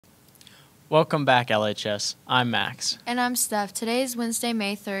Welcome back, LHS. I'm Max. And I'm Steph. Today is Wednesday,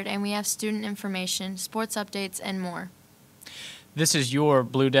 May 3rd, and we have student information, sports updates, and more. This is your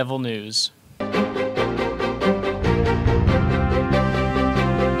Blue Devil News.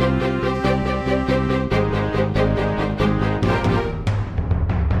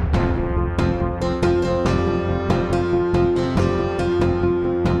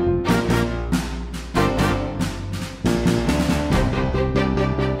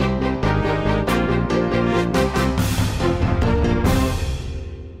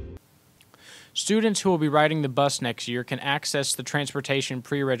 Students who will be riding the bus next year can access the transportation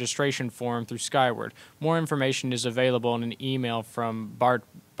pre-registration form through Skyward. More information is available in an email from Bart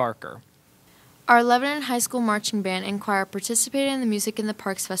Barker. Our Lebanon High School Marching Band and Choir participated in the Music in the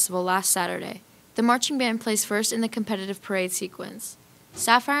Parks Festival last Saturday. The marching band placed first in the competitive parade sequence.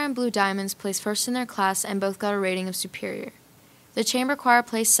 Sapphire and Blue Diamonds placed first in their class and both got a rating of Superior. The Chamber Choir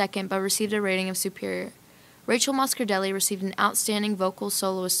placed second but received a rating of Superior. Rachel Moscardelli received an Outstanding Vocal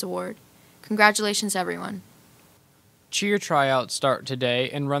Soloist Award. Congratulations, everyone. Cheer tryouts start today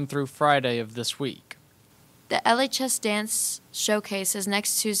and run through Friday of this week. The LHS Dance Showcase is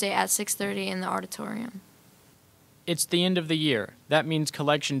next Tuesday at 6:30 in the auditorium. It's the end of the year. That means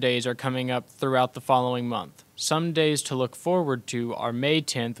collection days are coming up throughout the following month. Some days to look forward to are May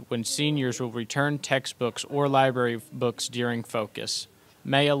 10th, when seniors will return textbooks or library books during Focus.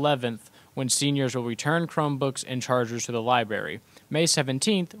 May 11th, when seniors will return Chromebooks and chargers to the library. May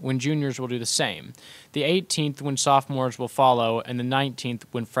 17th, when juniors will do the same. The 18th, when sophomores will follow, and the 19th,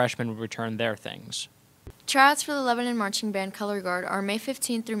 when freshmen will return their things. Tryouts for the Lebanon Marching Band Color Guard are May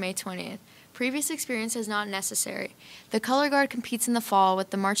 15th through May 20th. Previous experience is not necessary. The Color Guard competes in the fall with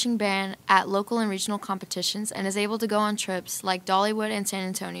the marching band at local and regional competitions and is able to go on trips like Dollywood and San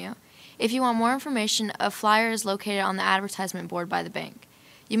Antonio. If you want more information, a flyer is located on the advertisement board by the bank.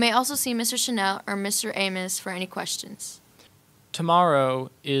 You may also see Mr. Chanel or Mr. Amos for any questions.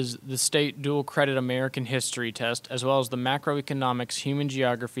 Tomorrow is the state dual credit American history test, as well as the macroeconomics, human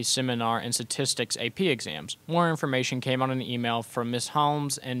geography seminar, and statistics AP exams. More information came on an email from Ms.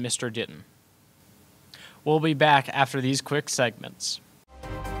 Holmes and Mr. Ditton. We'll be back after these quick segments.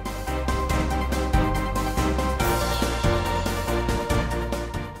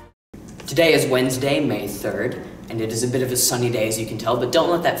 Today is Wednesday, May 3rd, and it is a bit of a sunny day, as you can tell, but don't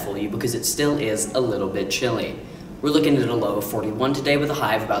let that fool you because it still is a little bit chilly. We're looking at a low of 41 today with a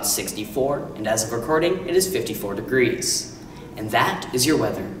high of about 64, and as of recording, it is 54 degrees. And that is your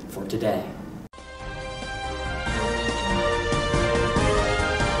weather for today.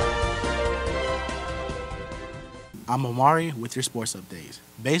 I'm Omari with your sports updates.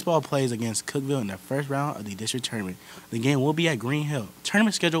 Baseball plays against Cookeville in the first round of the district tournament. The game will be at Green Hill.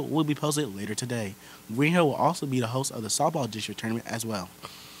 Tournament schedule will be posted later today. Green Hill will also be the host of the softball district tournament as well.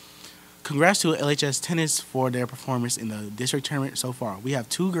 Congrats to LHS Tennis for their performance in the district tournament so far. We have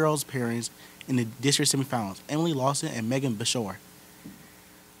two girls pairings in the district semifinals, Emily Lawson and Megan Bashore,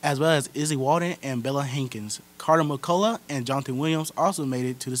 as well as Izzy Walden and Bella Hankins. Carter McCullough and Jonathan Williams also made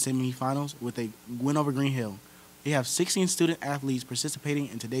it to the semifinals with a win over Green Hill. We have 16 student athletes participating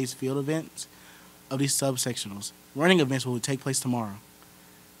in today's field events of these subsectionals. Running events will take place tomorrow.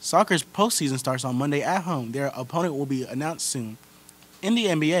 Soccer's postseason starts on Monday at home. Their opponent will be announced soon. In the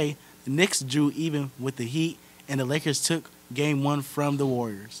NBA, the Knicks drew even with the Heat, and the Lakers took Game 1 from the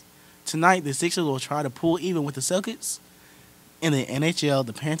Warriors. Tonight, the Sixers will try to pull even with the Celtics. In the NHL,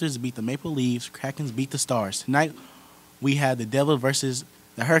 the Panthers beat the Maple Leafs, Krakens beat the Stars. Tonight, we have the Devils versus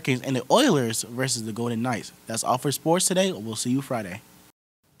the Hurricanes, and the Oilers versus the Golden Knights. That's all for sports today. We'll see you Friday.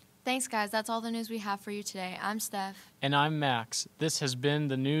 Thanks, guys. That's all the news we have for you today. I'm Steph. And I'm Max. This has been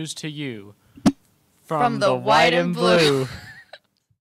the news to you From the white and blue.